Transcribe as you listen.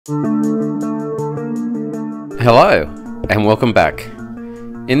Hello, and welcome back.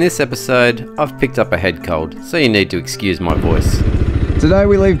 In this episode, I've picked up a head cold, so you need to excuse my voice. Today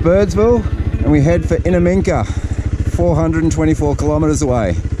we leave Birdsville and we head for Inaminka, 424 kilometres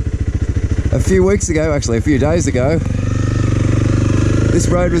away. A few weeks ago, actually a few days ago, this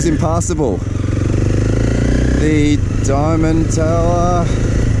road was impassable. The Diamantala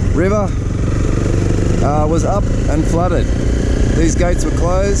River was up and flooded. These gates were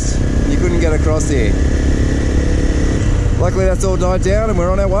closed, you couldn't get across here. Luckily that's all died down and we're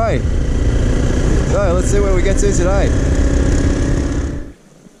on our way. So let's see where we get to today.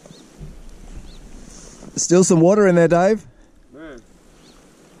 Still some water in there, Dave? No.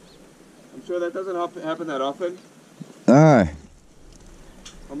 I'm sure that doesn't happen that often. No.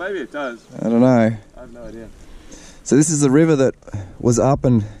 Or maybe it does. I don't know. I have no idea. So this is the river that was up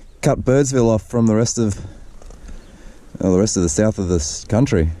and cut Birdsville off from the rest of the south of this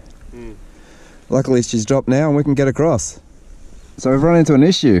country. Luckily she's dropped now and we can get across. So we've run into an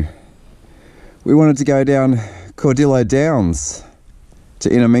issue. We wanted to go down Cordillo Downs to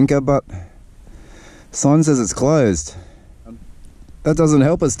Inaminka, but sign says it's closed. That doesn't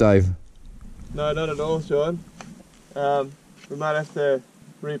help us, Dave. No, not at all, Sean. We might have to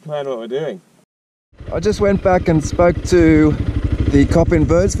replan what we're doing. I just went back and spoke to the cop in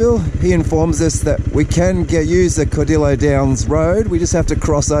Birdsville. He informs us that we can use the Cordillo Downs road. We just have to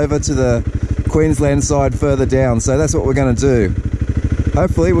cross over to the Queensland side further down. So that's what we're going to do.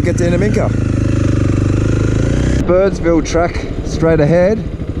 Hopefully we'll get to Inaminka. Birdsville track straight ahead,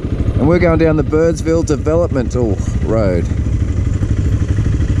 and we're going down the Birdsville Developmental Road.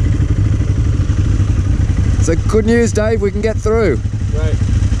 So good news, Dave, we can get through. Right,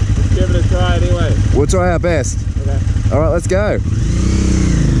 let's give it a try anyway. We'll try our best. Okay. Alright, let's go.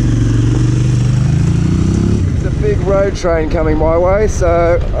 There's a big road train coming my way,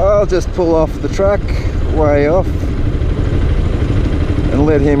 so I'll just pull off the track, way off, and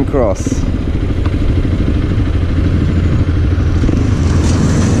let him cross.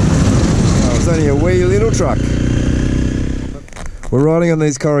 Oh, it's only a wee little truck. We're riding on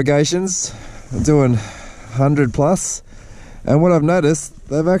these corrugations, doing 100 plus, and what I've noticed,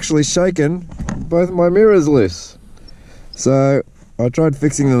 they've actually shaken both my mirrors loose. So I tried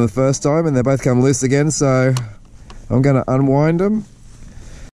fixing them the first time and they both come loose again, so I'm going to unwind them.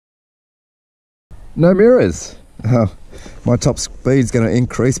 No mirrors. Oh, my top speed's going to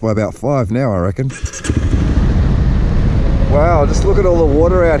increase by about 5 now, I reckon. Wow, just look at all the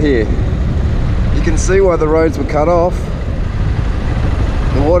water out here. You can see why the roads were cut off.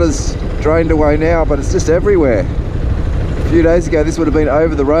 The water's drained away now, but it's just everywhere. A few days ago this would have been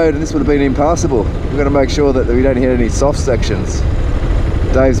over the road and this would have been impassable. We've got to make sure that we don't hit any soft sections.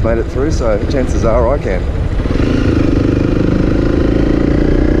 Dave's made it through, so chances are I can.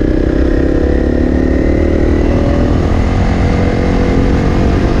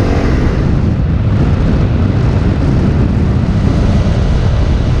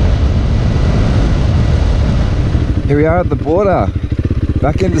 Here we are at the border,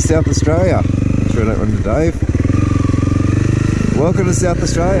 back into South Australia. Make sure I don't run into Dave. Welcome to South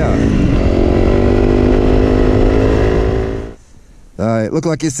Australia. Look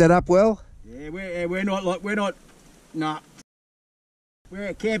like you're set up well? Yeah, we're not, nah. We're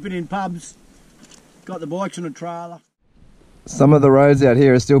out camping in pubs, got the bikes on a trailer. Some of the roads out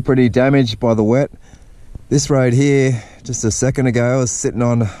here are still pretty damaged by the wet. This road here, just a second ago, was sitting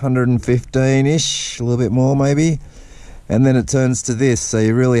on 115-ish, a little bit more maybe. And then it turns to this, so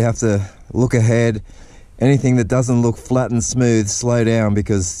you really have to look ahead. Anything that doesn't look flat and smooth, slow down,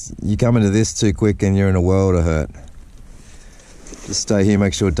 because you come into this too quick and you're in a world of hurt. Just stay here,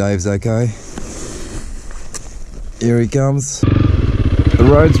 make sure Dave's okay. Here he comes. The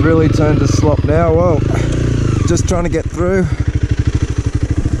road's really turned to slop now. Whoa, just trying to get through.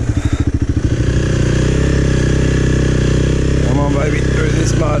 Come on baby, through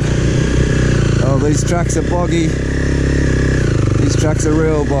this mud. Oh, these tracks are boggy. These tracks are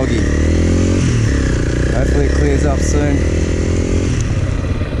real boggy. Hopefully it clears up soon.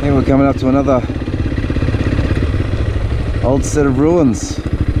 I think we're coming up to another old set of ruins.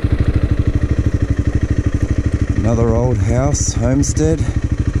 Another old house, homestead.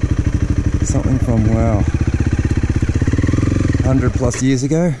 Something from, wow, 100 plus years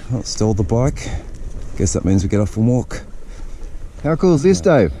ago. Oh, stalled the bike. Guess that means we get off and walk. How cool is this,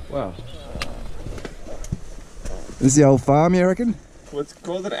 Dave? Wow. This is the old farm, you reckon? Well, it's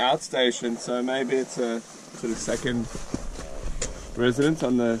called an outstation, so maybe it's a sort of second residence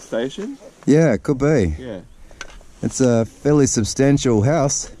on the station. Yeah, it could be. Yeah. It's a fairly substantial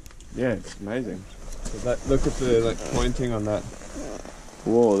house. Yeah, it's amazing. So look at the pointing on that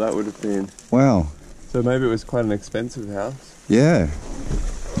whoa, that would have been... Wow. So maybe it was quite an expensive house. Yeah.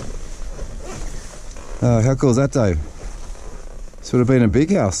 Oh, how cool is that, Dave? This would have been a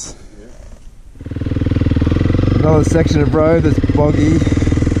big house. Yeah. Another section of road that's boggy.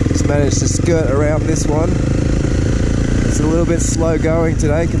 Just managed to skirt around this one. It's a little bit slow going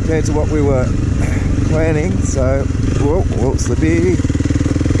today compared to what we were planning, so whoa, slippy.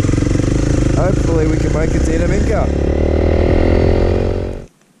 Hopefully we can make it to Inaminka.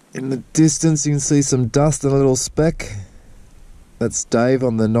 In the distance you can see some dust and a little speck. That's Dave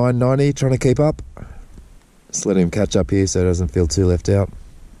on the 990 trying to keep up. Just let him catch up here so he doesn't feel too left out.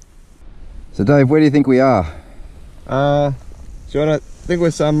 So Dave, where do you think we are? I think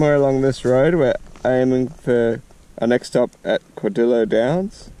we're somewhere along this road. We're aiming for our next stop at Cordillo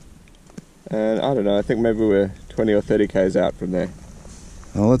Downs. And I don't know, I think maybe we're 20 or 30 k's out from there.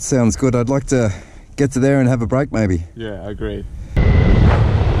 Oh, that sounds good. I'd like to get to there and have a break maybe. Yeah, I agree.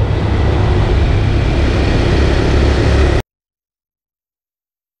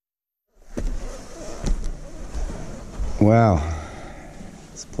 Wow,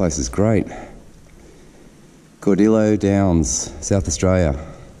 this place is great. Cordillo Downs, South Australia.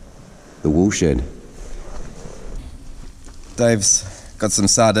 The woolshed. Dave's got some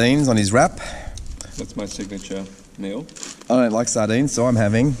sardines on his wrap. That's my signature meal. I don't like sardines, so I'm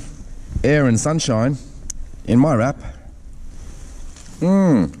having air and sunshine in my wrap.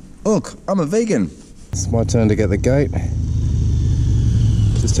 Look, I'm a vegan. It's my turn to get the gate.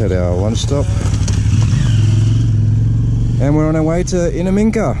 Just had our lunch stop. And we're on our way to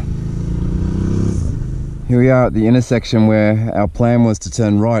Inaminka. Here we are at the intersection where our plan was to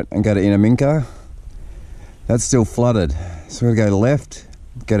turn right and go to Inaminka. That's still flooded. So we're going to go left,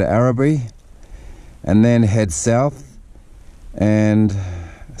 go to Araby, and then head south and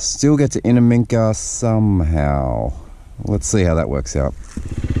still get to Inaminka somehow. Let's see how that works out.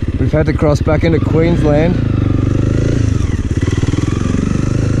 We've had to cross back into Queensland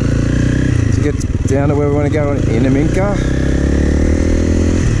to get down to where we want to go in Inaminka.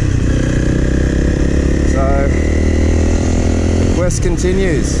 So the quest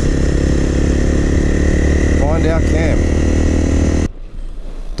continues. Find our camp.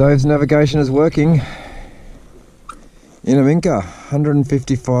 Dave's navigation is working. Inaminka,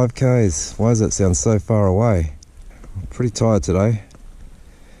 155 k's. Why does that sound so far away? I'm pretty tired today.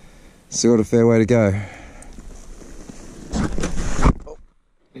 Still got a fair way to go. Oh,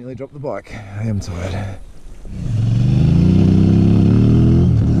 nearly dropped the bike. I am tired.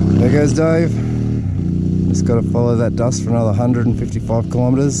 There goes Dave. Just got to follow that dust for another 155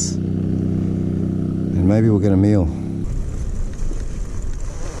 kilometres. And maybe we'll get a meal.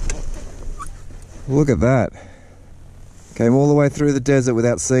 Look at that. Came all the way through the desert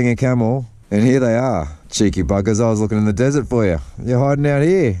without seeing a camel, and here they are. Cheeky buggers, I was looking in the desert for you. You're hiding out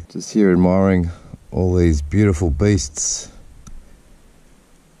here. Just here admiring all these beautiful beasts.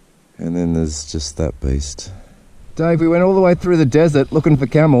 And then there's just that beast. Dave, we went all the way through the desert looking for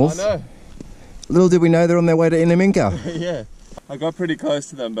camels. I know. Little did we know they're on their way to Inaminka. Yeah, I got pretty close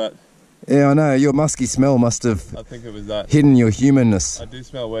to them, but... Yeah, I know. Your musky smell must have I think it was that. hidden your humanness. I do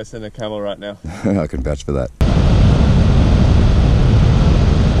smell worse than a camel right now. I can vouch for that.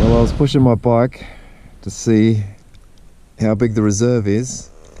 Well, I was pushing my bike to see how big the reserve is.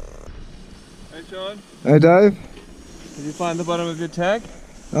 Hey Sean. Hey Dave. Did you find the bottom of your tank?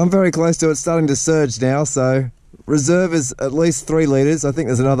 I'm very close to it. It's starting to surge now, so reserve is at least 3 litres. I think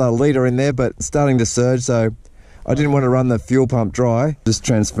there's another litre in there, but it's starting to surge, so I didn't want to run the fuel pump dry. Just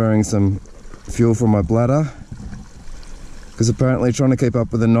transferring some fuel from my bladder, because apparently trying to keep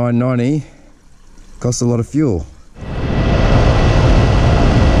up with the 990 costs a lot of fuel.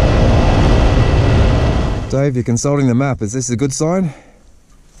 Dave, you're consulting the map. Is this a good sign?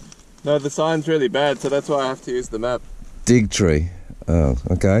 No, the sign's really bad, so that's why I have to use the map. Dig tree. Oh,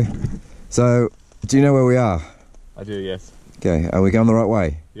 okay. So, do you know where we are? I do, yes. Okay, are we going the right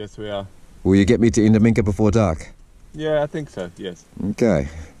way? Yes, we are. Will you get me to Inaminka before dark? Yeah, I think so, yes. Okay.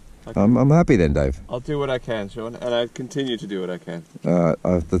 I'm happy then, Dave. I'll do what I can, Sean, and I continue to do what I can.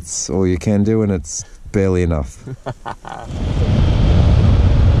 That's all you can do, and it's barely enough.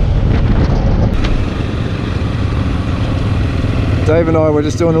 Dave and I were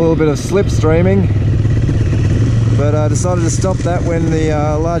just doing a little bit of slipstreaming, but I decided to stop that when the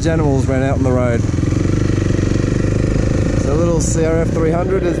large animals ran out on the road. The little CRF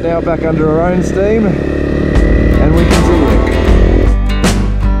 300 is now back under her own steam, and we continue.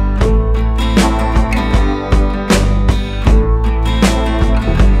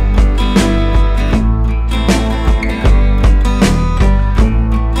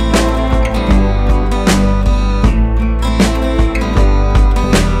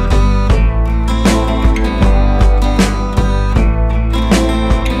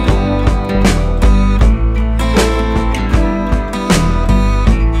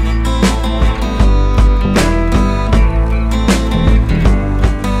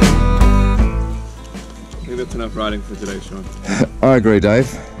 That's enough riding for today, Sean. I agree,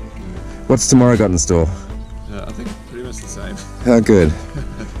 Dave. What's tomorrow got in store? I think pretty much the same. Oh, good.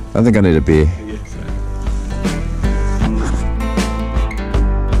 I think I need a beer. Yeah, same.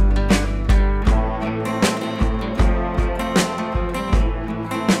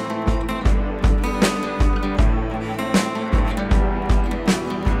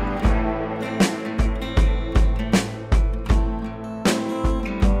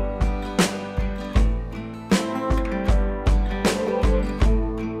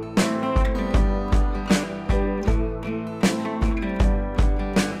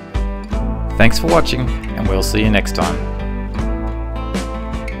 Thanks for watching, and we'll see you next time.